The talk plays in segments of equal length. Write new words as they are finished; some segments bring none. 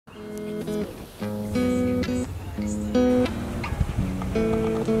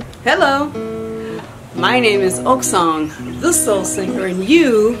Hello, my name is OcSong, the Soul Sinker, and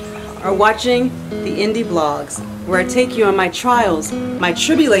you are watching the Indie Blogs, where I take you on my trials, my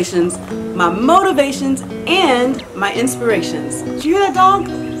tribulations, my motivations, and my inspirations. Did you hear that, dog?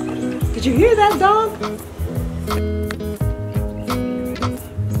 Did you hear that, dog?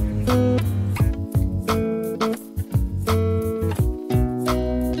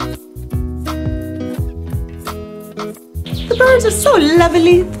 The birds are so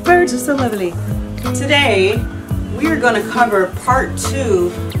lovely. The birds are so lovely. Today, we are going to cover part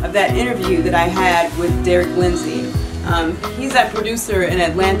 2 of that interview that I had with Derek Linzy. He's that producer in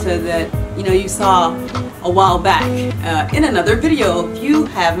Atlanta that you saw a while back in another video. If you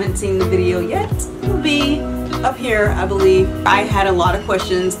haven't seen the video yet, it will be up here, I believe. I had a lot of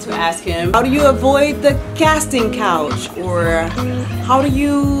questions to ask him. How do you avoid the casting couch? Or how do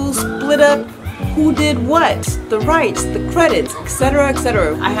you split up who did what, the rights, the credits, etc.,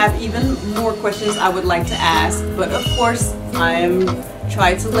 etc. I have even more questions I would like to ask, but of course I'm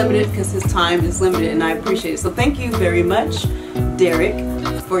trying to limit it because his time is limited, and I appreciate it. So thank you very much, Derek,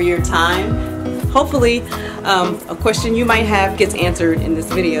 for your time. Hopefully a question you might have gets answered in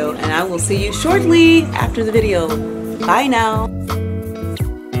this video, and I will see you shortly after the video. Bye now.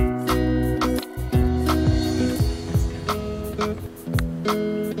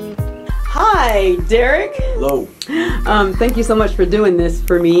 Hi, Derek. Hello. Thank you so much for doing this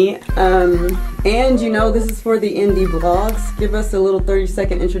for me. And this is for the Indie Blogs. Give us a little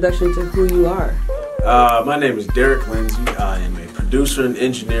 30-second introduction to who you are. My name is Derek Linzy. I am a producer and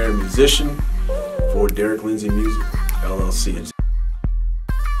engineer and musician for Derek Linzy Music, LLC.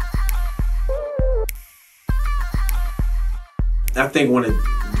 I think when it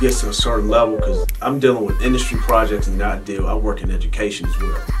gets to a certain level, because I'm dealing with industry projects and I work in education as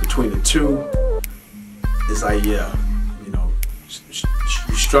well. Between the two, it's like, yeah,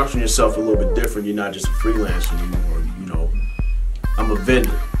 you're structuring yourself a little bit different. You're not just a freelancer anymore. I'm a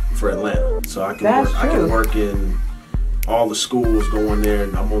vendor for Atlanta, so I can work in all the schools, go in there,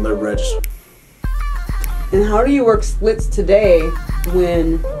 and I'm on their register. And how do you work splits today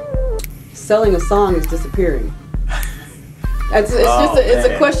when selling a song is disappearing? It's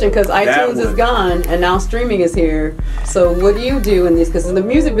a question, because iTunes is gone and now streaming is here. So what do you do in these? Because the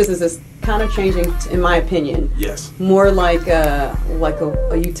music business is kind of changing, in my opinion. Yes. More like a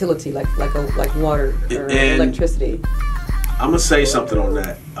utility, like water or electricity. I'm gonna say something on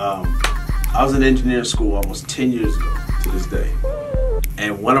that. I was in engineering school almost 10 years ago to this day,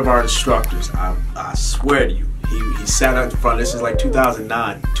 and one of our instructors, I swear to you, he sat out in front. This is like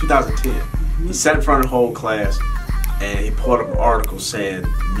 2009, 2010. Mm-hmm. He sat in front of the whole class, and he pulled up an article saying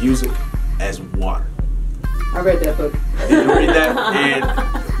music as water. I read that book. Did you read that?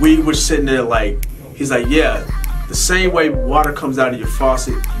 And we were sitting there like, he's like, yeah, the same way water comes out of your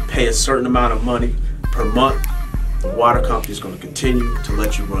faucet, you pay a certain amount of money per month, the water company is going to continue to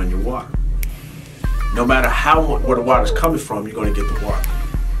let you run your water. No matter where the water's coming from, you're going to get the water.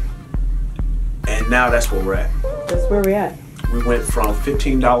 And now that's where we're at. That's where we're at. We went from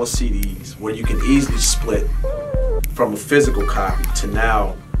 $15 CDs, where you can easily split from a physical copy, to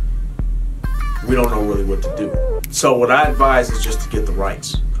now we don't know really what to do. So what I advise is just to get the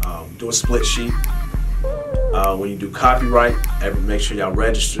rights. Do a split sheet. When you do copyright, make sure y'all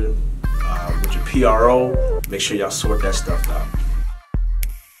register with your PRO. Make sure y'all sort that stuff out.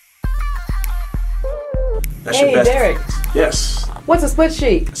 That's your best Derek. defense. Yes. What's a split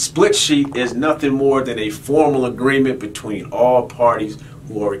sheet? A split sheet is nothing more than a formal agreement between all parties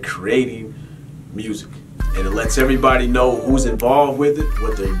who are creating music. And it lets everybody know who's involved with it,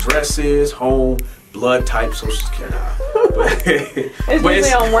 what their address is, home, blood type, social security. It's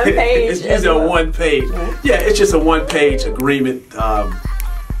usually on one page. It's usually on one page. Right. Yeah, it's just a one-page agreement.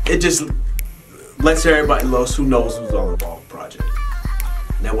 It just lets everybody know who knows who's all involved in the project.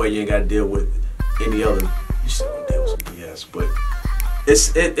 And that way you ain't got to deal with any other. You still deal with some BS, but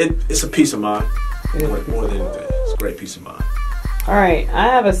it's a peace of mind more than anything. It's a great peace of mind. All right, I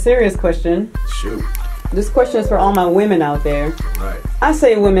have a serious question. Shoot. This question is for all my women out there. Right. I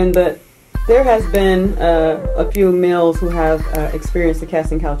say women, but there has been a few males who have experienced the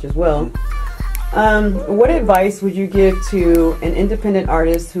casting couch as well. What advice would you give to an independent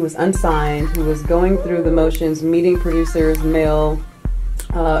artist who is unsigned, who is going through the motions, meeting producers, male,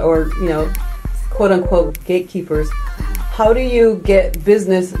 or quote unquote gatekeepers? How do you get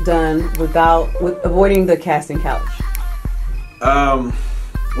business done with avoiding the casting couch?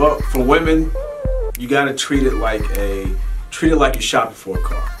 Well, for women, you gotta treat it like you're shopping for a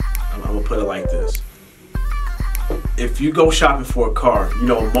car. I'm gonna put it like this. If you go shopping for a car, in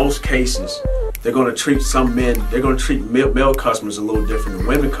most cases, they're going to treat some men, they're going to treat male customers a little different than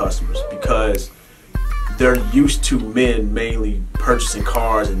women customers because they're used to men mainly purchasing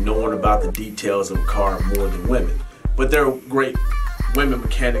cars and knowing about the details of a car more than women. But they're great women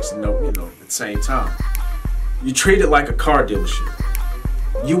mechanics, at the same time. You treat it like a car dealership.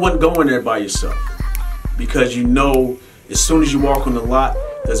 You wouldn't go in there by yourself because you know as soon as you walk on the lot,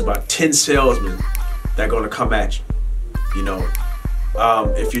 there's about 10 salesmen that are going to come at you.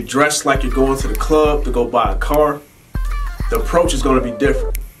 If you're dressed like you're going to the club to go buy a car, the approach is going to be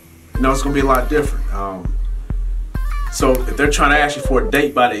different. It's going to be a lot different. So if they're trying to ask you for a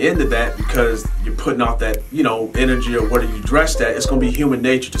date by the end of that because you're putting off that, energy or what are you dressed at, it's going to be human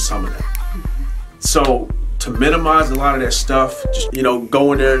nature to some of that. So to minimize a lot of that stuff, just,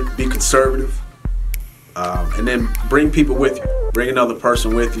 go in there, be conservative, and then bring people with you. Bring another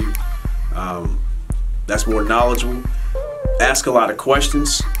person with you that's more knowledgeable. Ask a lot of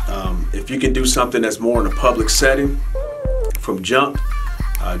questions. If you can do something that's more in a public setting from jump,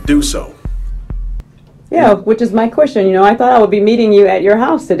 do so. Yeah, which is my question. I thought I would be meeting you at your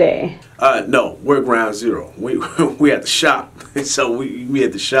house today. No, we're ground zero. We at the shop, so we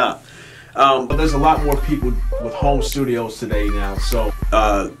at the shop. But there's a lot more people with home studios today now. So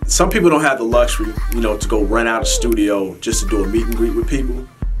some people don't have the luxury, to go rent out a studio just to do a meet and greet with people.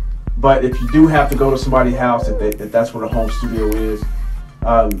 But if you do have to go to somebody's house, if that's where the home studio is,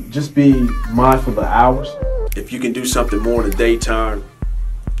 just be mindful of the hours. If you can do something more in the daytime,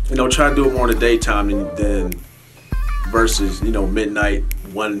 try to do it more in the daytime than versus, midnight,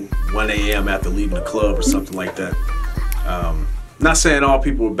 1 a.m. after leaving the club or something like that. Not saying all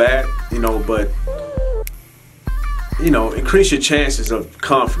people are bad, but, increase your chances of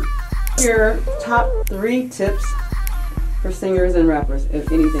comfort. Your top 3 tips for singers and rappers,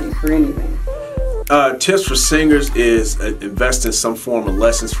 if anything, for anything. Tips for singers is invest in some form of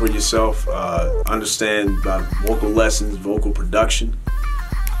lessons for yourself. Understand about vocal lessons, vocal production,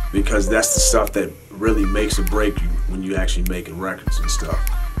 because that's the stuff that really makes or break you when you actually making records and stuff.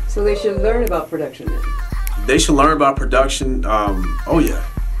 So they should learn about production then? They should learn about production. Oh yeah,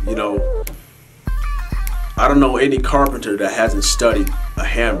 I don't know any carpenter that hasn't studied a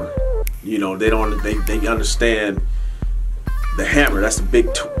hammer. They understand the hammer. That's a big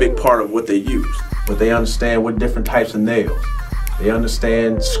part of what they use. But they understand what different types of nails. They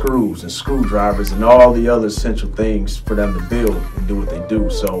understand screws and screwdrivers and all the other essential things for them to build and do what they do.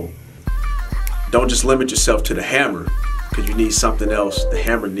 So don't just limit yourself to the hammer because you need something else. The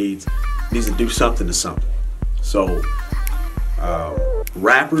hammer needs to do something to something. So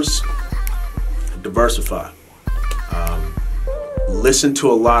rappers, diversify. Listen to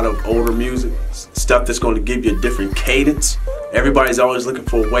a lot of older music, stuff that's going to give you a different cadence. Everybody's always looking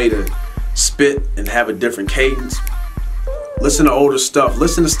for a way to spit and have a different cadence. Listen to older stuff.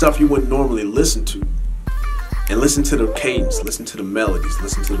 Listen to stuff you wouldn't normally listen to. And listen to the cadence, listen to the melodies,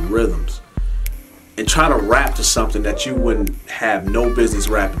 listen to the rhythms. And try to rap to something that you wouldn't have no business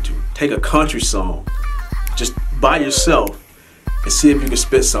rapping to. Take a country song, just by yourself, and see if you can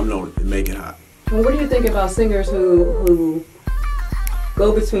spit something on it and make it hot. Well, what do you think about singers who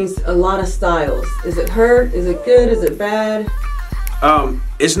go between a lot of styles? Is it hurt? Is it good? Is it bad?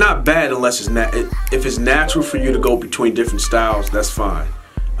 It's not bad unless if it's natural for you to go between different styles, that's fine.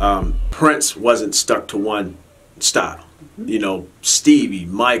 Prince wasn't stuck to one style. Stevie,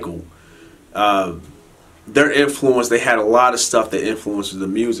 Michael, their influence, they had a lot of stuff that influences the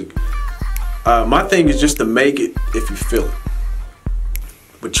music. My thing is just to make it if you feel it.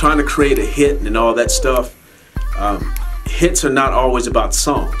 But trying to create a hit and all that stuff, hits are not always about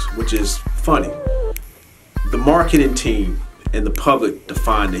songs, which is funny. The marketing team and the public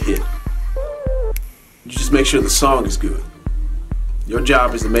define the hit. You just make sure the song is good. Your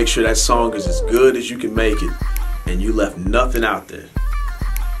job is to make sure that song is as good as you can make it, and you left nothing out there.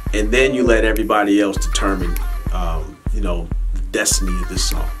 And then you let everybody else determine, the destiny of this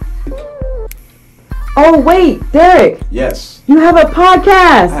song. Oh wait, Derek. Yes. You have a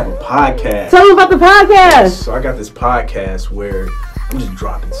podcast. I have a podcast. Tell me about the podcast. Yes, so I got this podcast where I'm just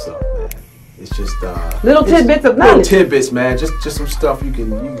dropping stuff, man. It's just little tidbits of knowledge. Little tidbits, man. Just some stuff you can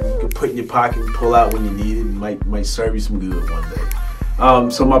put in your pocket and pull out when you need it. And might serve you some good one day.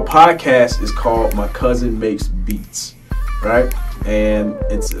 So my podcast is called My Cousin Makes Beats, right? And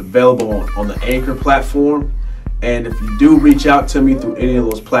it's available on the Anchor platform. And if you do reach out to me through any of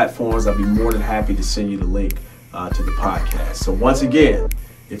those platforms, I'll be more than happy to send you the link to the podcast. So once again,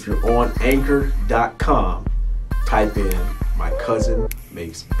 if you're on anchor.com, type in My Cousin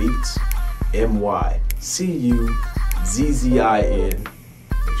Makes Beats, MYCUZZIN.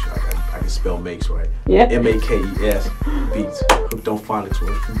 Make sure I can spell makes right. Yeah. MAKES Beats. Hooked on phonics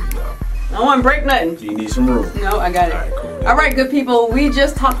works for me, y'all. I don't want to break nothing. Do you need some room? No, I got it. All right, cool. All right, good people. We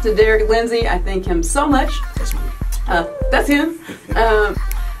just talked to Derek Linzy. I thank him so much. That's me. That's him.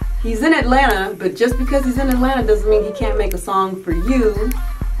 He's in Atlanta, but just because he's in Atlanta doesn't mean he can't make a song for you.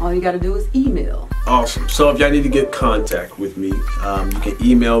 All you got to do is email. Awesome. So if y'all need to get contact with me, you can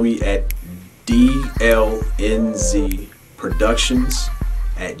email me at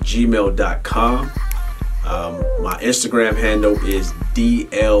dlnzproductions@gmail.com. My Instagram handle is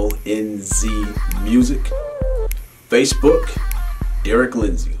dlnzmusic. Facebook, Derek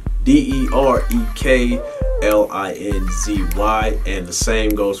Linzy. DEREKLINZY, and the same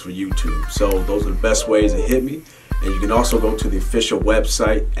goes for YouTube. So those are the best ways to hit me. And you can also go to the official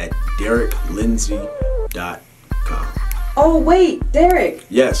website at dereklinzy.com. Oh wait, Derek.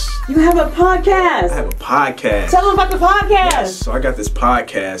 Yes. You have a podcast. I have a podcast. Tell them about the podcast. Yes. So I got this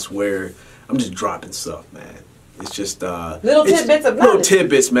podcast where I'm just dropping stuff, man. It's just little tidbits of little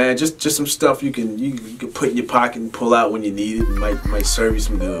tidbits, man. Just some stuff you can put in your pocket and pull out when you need it. It might serve you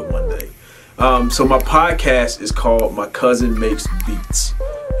some good one day. So my podcast is called My Cousin Makes Beats,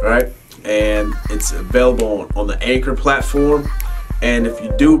 right? And it's available on the Anchor platform. And if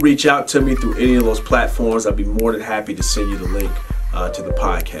you do reach out to me through any of those platforms, I'd be more than happy to send you the link to the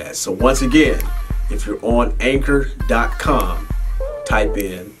podcast. So once again, if you're on Anchor.com, type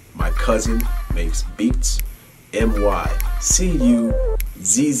in My Cousin Makes Beats, MYCUZZIN.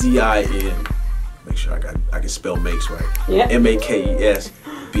 Make sure I can spell makes right. Yeah. MAKES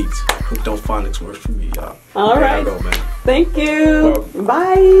Beats. Hooked on phonics works for me, y'all. All there right. I go, man. Thank you. Welcome.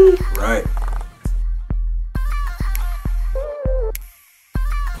 Bye. Right.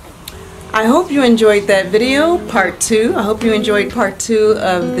 I hope you enjoyed that video, part 2. I hope you enjoyed part 2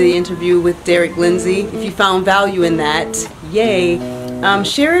 of the interview with Derek Linzy. If you found value in that, yay.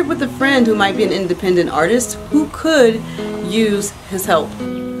 Share it with a friend who might be an independent artist who could use his help.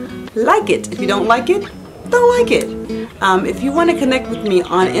 Like it. If you don't like it, don't like it. If you want to connect with me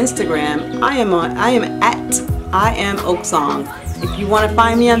on Instagram, I am at IAmOcSong. If you want to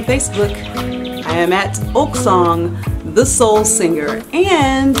find me on Facebook, I am at OcSong, the Soul Singer.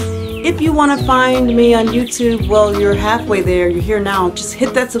 And if you want to find me on YouTube, well, you're halfway there. You're here now. Just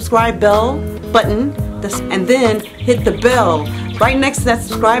hit that subscribe bell button and then hit the bell. Right next to that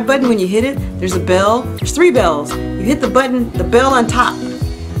subscribe button, when you hit it, there's a bell. There's 3 bells. You hit the button, the bell on top.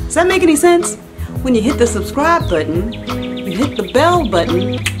 Does that make any sense? When you hit the subscribe button, you hit the bell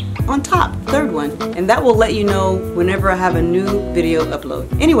button on top, 3rd one, and that will let you know whenever I have a new video upload.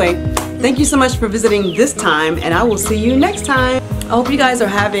 Anyway, thank you so much for visiting this time, and I will see you next time. I hope you guys are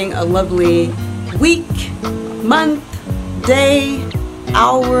having a lovely week, month, day,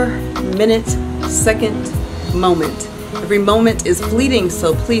 hour, minute, second, moment. Every moment is fleeting,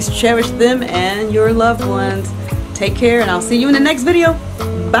 so please cherish them and your loved ones. Take care, and I'll see you in the next video.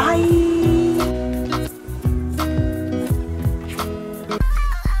 Bye.